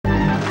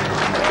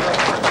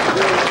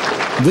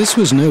This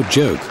was no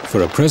joke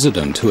for a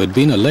president who had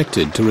been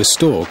elected to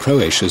restore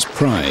Croatia's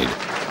pride.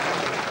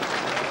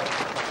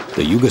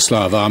 The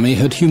Yugoslav army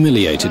had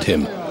humiliated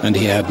him, and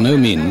he had no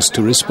means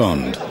to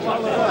respond.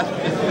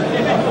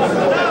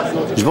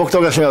 Zbog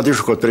toga sam ja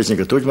otišao kod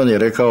predsjednika Tuđmana i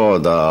rekao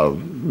da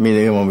mi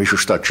nemamo više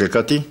šta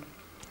čekati,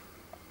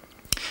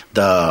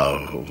 da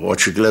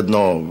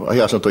očigledno, a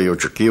ja sam to i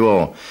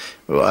očekivao,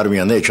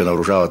 armija neće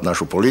naoružavati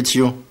našu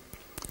policiju,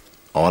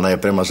 a ona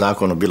je prema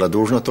zakonu bila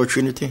dužna to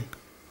činiti,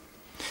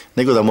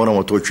 nego da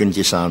moramo to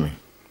učiniti sami.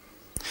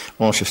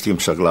 On se s tim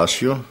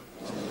saglasio.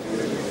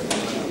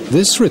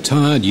 This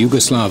retired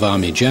Yugoslav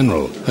army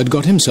general had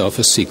got himself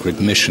a secret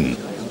mission.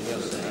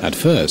 At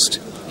first,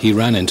 he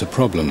ran into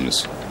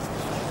problems.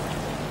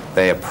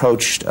 They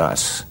approached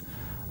us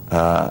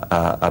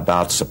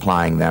about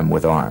supplying them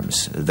with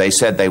arms. They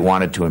said they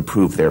wanted to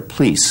improve their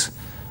police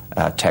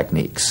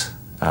techniques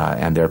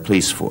and their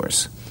police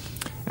force.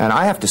 And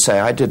I have to say,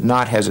 I did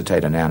not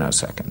hesitate a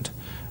nanosecond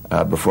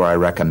before I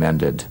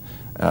recommended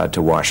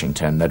to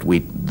Washington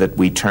that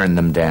we turn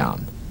them down.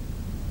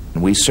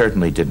 We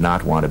certainly did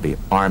not want to be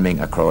arming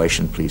a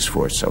Croatian police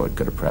force so it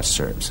could oppress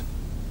Serbs.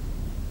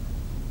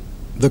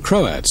 The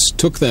Croats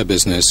took their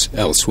business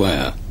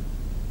elsewhere.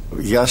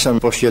 Ja sam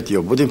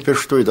posjetio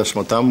Budimpeštu i da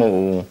smo tamo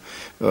u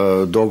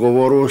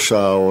dogovoru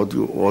sa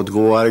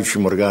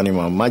odgovarajućim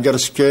organima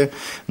Mađarske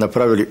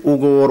napravili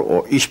ugovor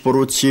o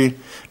isporuci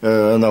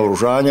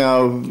naoružanja.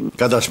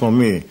 Kada smo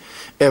mi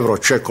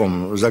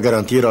euročekom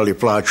zagarantirali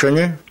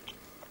plaćanje,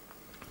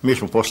 mi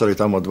smo poslali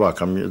tamo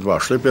dva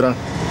šlepera.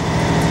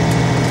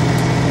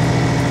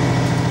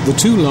 The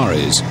two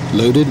lorries,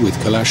 loaded with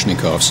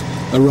Kalashnikovs,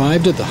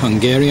 arrived at the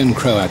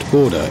Hungarian-Croat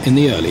border in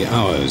the early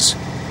hours.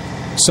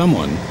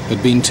 Someone had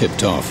been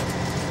tipped off.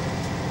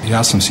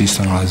 Ja sam se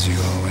isto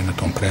nalazio na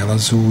tom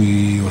prelazu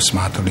i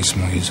osmatrali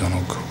smo iz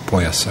onog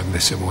pojasa gde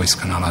se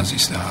vojska nalazi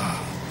sa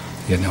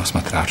jedne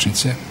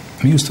osmatračnice.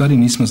 Mi u stvari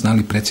nismo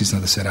znali precizno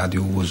da se radi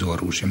o uvozu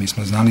oružja. Mi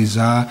smo znali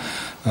za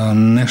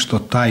nešto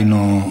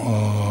tajno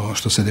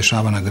što se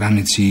dešava na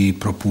granici i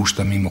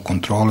propušta mimo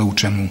kontrole, u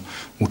čemu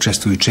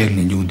učestvuju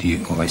čelni ljudi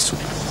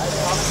suda.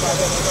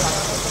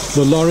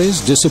 The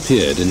lorries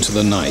disappeared into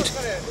the night.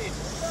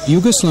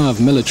 Yugoslav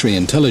military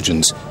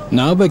intelligence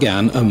now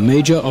began a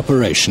major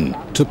operation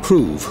to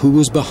prove who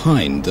was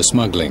behind the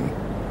smuggling.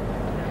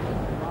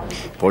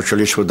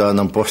 Počeli su da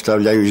nam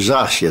postavljaju i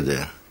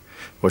zasjede.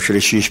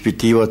 Počeli su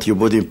ispitivati u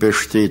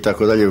Budimpešti i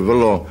tako dalje.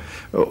 Vrlo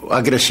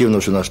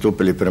agresivno su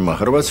nastupili prema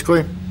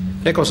Hrvatskoj.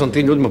 Rekao sam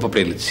tim ljudima po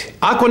prilici.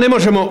 Ako ne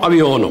možemo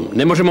avionom,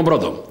 ne možemo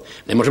brodom,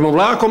 ne možemo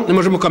vlakom, ne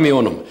možemo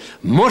kamionom,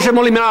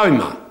 možemo li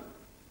mravima?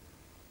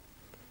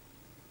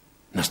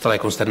 Nastala je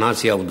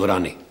konsternacija u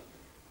dvorani.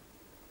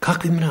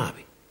 Kakvi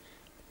mravi?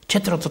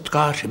 4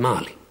 otkaši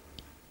mali.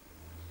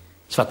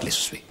 Shvatili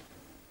su svi.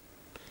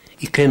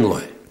 I krenulo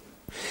je.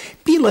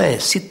 Bilo je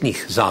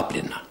sitnih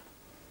zapljena.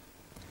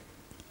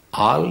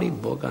 Ali,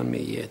 Boga mi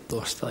je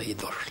dosta i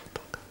došlo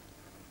toga.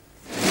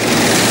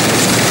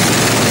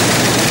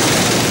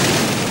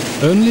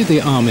 Only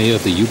the army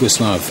of the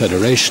Yugoslav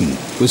Federation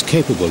was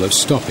capable of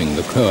stopping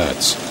the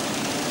Croats.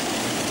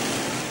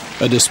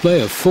 A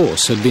display of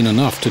force had been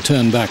enough to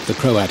turn back the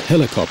Croat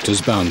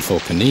helicopters bound for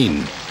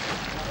Knin.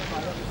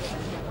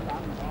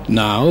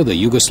 Now,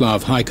 the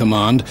Yugoslav High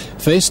Command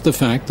faced the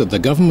fact that the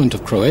government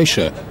of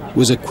Croatia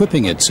was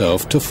equipping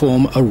itself to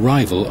form a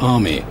rival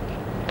army.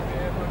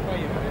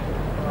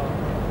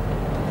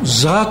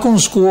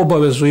 Zakonsku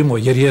obavezu imao,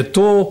 jer je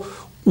to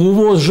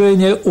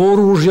uvoženje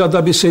oružja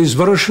da bi se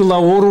izvršila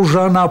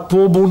oružana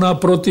pobuna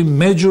protiv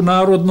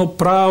međunarodno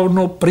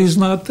pravno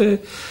priznate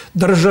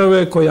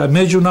države, koja je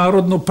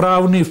međunarodno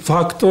pravni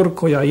faktor,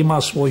 koja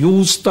ima svoj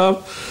ustav.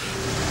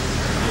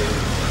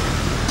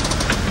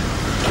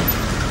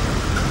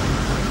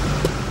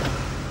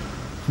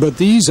 But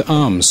these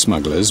arms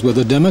smugglers were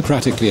the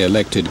democratically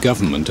elected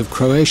government of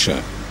Croatia.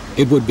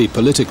 It would be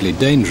politically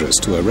dangerous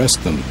to arrest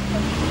them.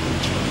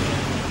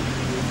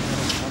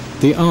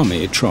 The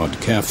army trod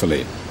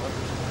carefully.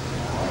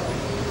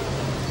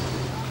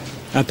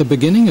 At the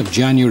beginning of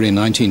January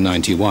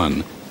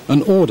 1991,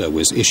 an order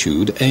was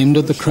issued aimed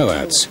at the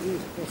Croats.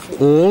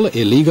 All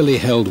illegally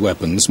held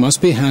weapons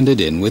must be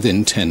handed in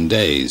within 10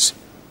 days.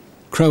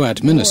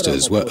 Croat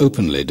ministers were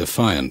openly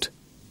defiant.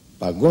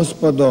 Pa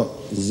gospodo,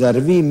 zar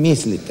vi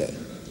mislite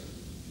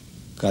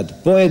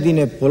kad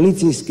pojedine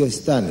policijske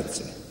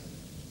stanice,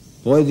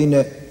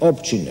 pojedine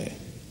općine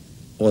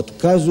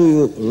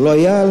otkazuju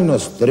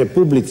lojalnost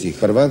Republici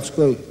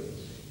Hrvatskoj,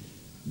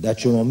 da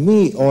ćemo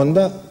mi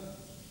onda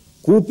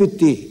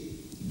kupiti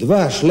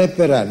 2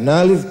 šlepera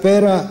naliv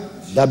pera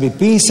da bi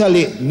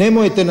pisali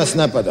nemojte nas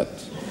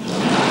napadati?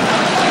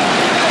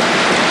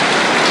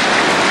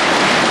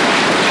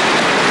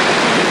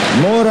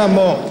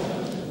 Moramo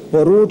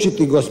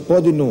poručiti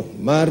gospodinu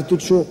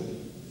Martiću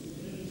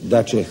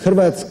da će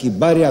hrvatski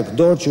barjak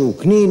doći u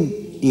Knin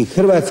i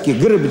hrvatski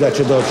grb da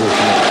će doći u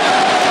Knin.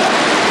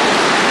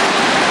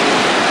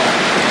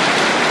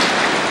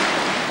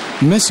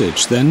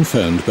 Mesić then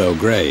phoned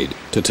Belgrade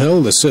to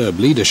tell the Serb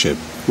leadership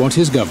what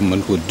his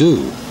government would do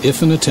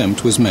if an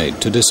attempt was made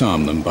to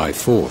disarm them by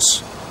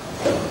force.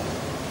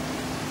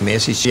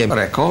 Mesić je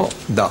rekao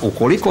da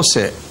ukoliko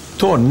se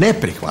to ne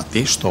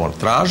prihvati što on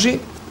traži,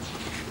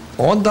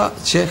 onda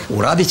će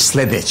uraditi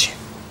sljedeće.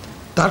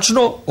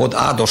 Tačno od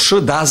A do Š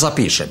da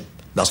zapišem,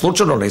 da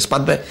slučajno ne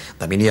ispadne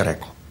da mi nije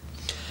rekao.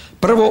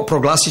 Prvo,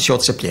 proglasit će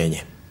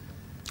odcepljenje.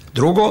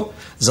 Drugo,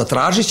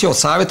 zatražit će od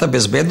Savjeta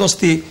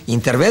bezbednosti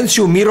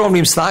intervenciju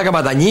mirovnim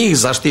snagama da njih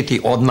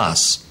zaštiti od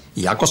nas,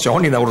 iako se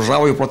oni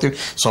naoružavaju protiv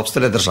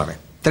sopstvene države.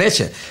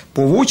 Treće,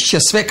 povući će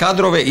sve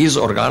kadrove iz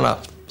organa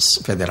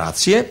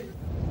federacije.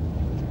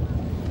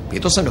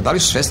 Pitao sam ga da li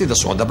su svjesni da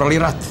su odabrali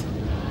rat.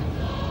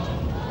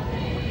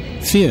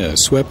 Fear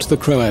swept the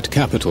Croat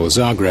capital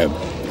Zagreb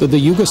that the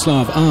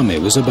Yugoslav army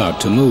was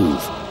about to move.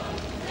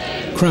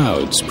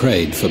 Crowds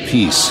prayed for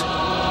peace.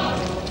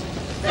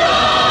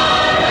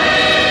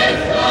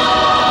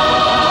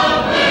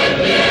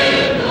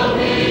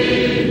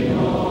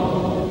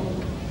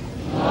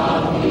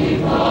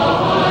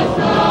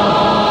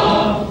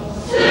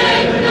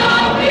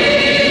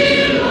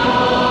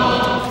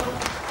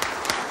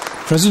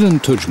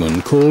 President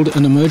Tudjman called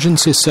an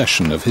emergency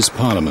session of his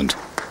parliament.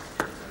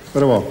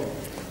 Prvo,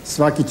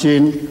 svaki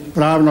čin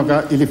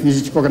pravnoga ili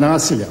fizičkog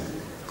nasilja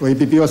koji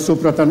bi bio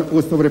suprotan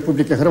Ustavu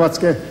Republike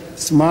Hrvatske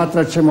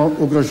smatrat ćemo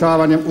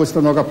ugrožavanjem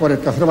ustavnog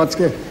poretka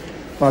Hrvatske,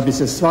 pa bi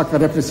se svaka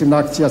represivna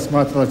akcija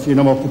smatrala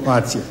činom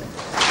okupacije.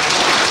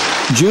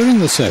 During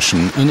the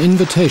session, an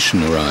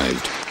invitation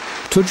arrived.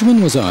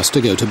 Tudjman was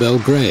asked to go to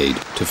Belgrade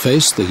to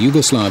face the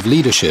Yugoslav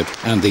leadership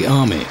and the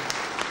army.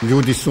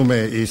 Ljudi su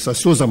me i sa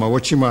suzama u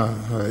očima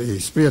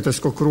iz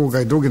prijateljskog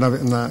kruga i drugi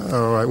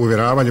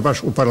uvjeravali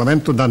baš u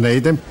parlamentu da ne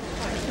idem.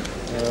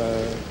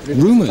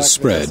 Rumors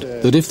spread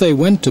that if they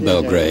went to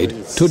Belgrade,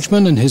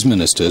 Tudjman and his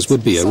ministers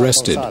would be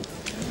arrested.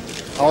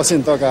 A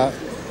osim toga,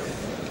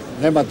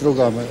 nema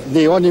drugom,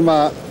 ni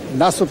onima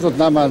nasuprot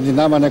nama, ni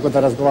nama, nego da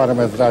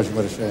razgovaramo i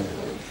tražimo rješenje.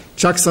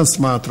 Čak sam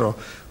smatrao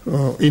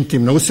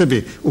intimno u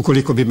sebi,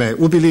 ukoliko bi me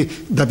ubili,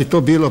 da bi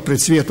to bilo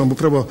pred svijetom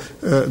upravo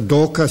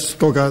dokaz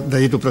toga da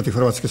idu protiv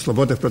hrvatske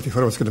slobode, protiv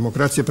hrvatske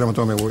demokracije, prema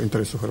tome u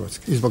interesu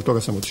Hrvatske. I zbog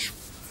toga sam otišao.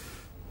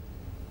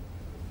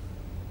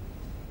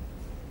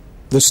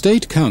 The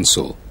State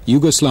Council,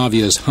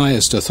 Yugoslavia's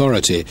highest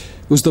authority,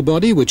 was the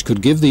body which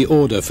could give the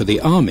order for the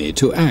army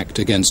to act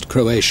against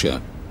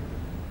Croatia.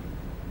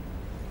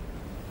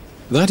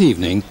 That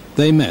evening,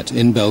 they met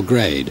in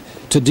Belgrade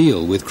to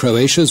deal with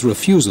Croatia's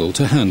refusal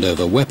to hand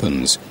over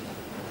weapons.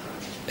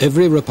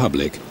 Every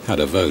republic had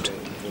a vote.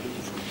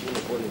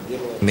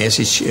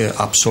 Mesić je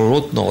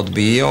apsolutno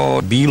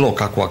odbijao bilo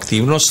kakvu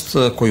aktivnost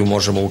koju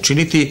možemo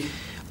učiniti,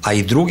 a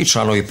i drugi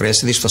članovi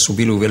predsjedništva su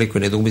bili u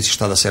velikoj nedoumici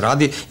šta da se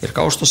radi, jer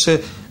kao što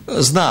se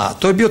zna,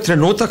 to je bio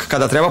trenutak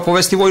kada treba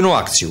povesti vojnu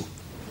akciju.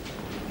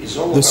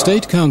 The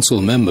State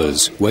Council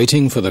members,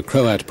 waiting for the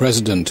Croat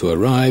president to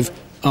arrive,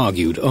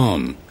 argued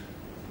on.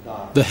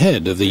 The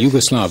head of the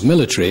Yugoslav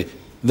military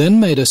then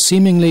made a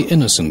seemingly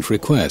innocent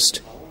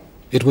request.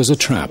 It was a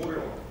trap.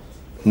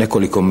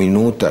 Nekoliko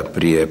minuta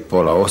prije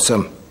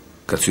 7:30,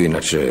 kad su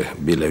inače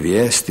bile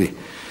vijesti,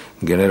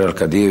 general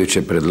Kadijević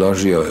je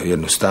predložio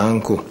jednu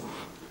stanku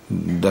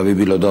da bi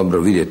bilo dobro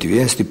vidjeti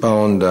vijesti, pa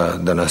onda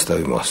da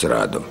nastavimo s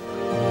radom.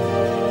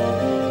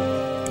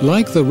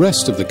 Like the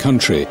rest of the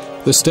country,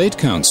 the State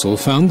Council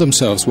found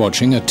themselves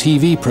watching a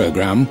TV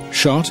program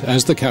shot,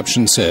 as the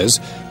caption says,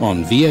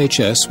 on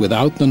VHS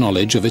without the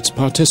knowledge of its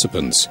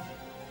participants.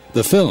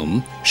 The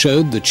film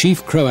showed the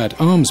chief Croat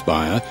arms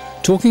buyer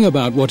talking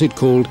about what it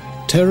called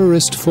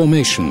terrorist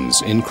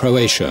formations in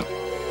Croatia.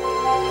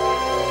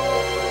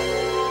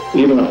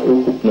 Ima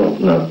ukupno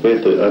na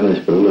 5.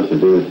 armijskoj ulici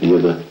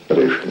 9.000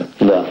 rešina.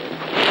 Da.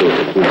 To je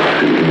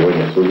kući i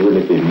vojne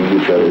službenike i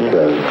miličare i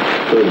kazne.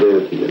 To je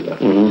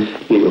 9.000.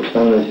 I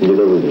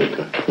 18.000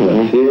 vojnika.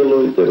 Na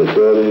cijeloj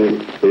teritoriji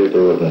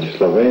 5. znači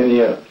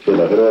Slovenija,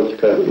 cijela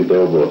Hrvatska i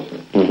deo Bosne.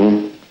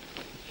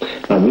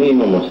 A mi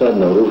imamo sad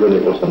naoružani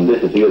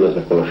 80.000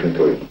 sa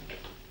kalašnjikovima.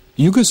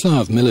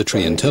 Yugoslav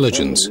military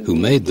intelligence, who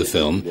made the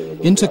film,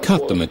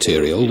 intercut the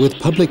material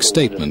with public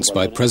statements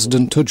by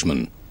President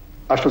Tudjman.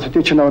 A što se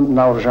tiče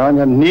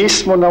naoružanja,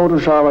 nismo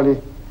naoružavali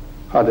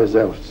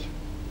HDZ-ovci.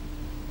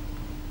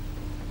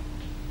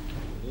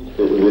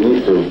 Vi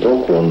niste u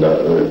toku onda,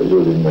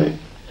 ljudi moji,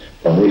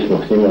 pa mi smo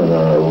s njima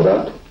u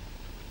ratu.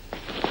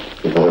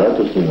 I po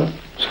ratu s njima.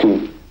 S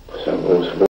kim?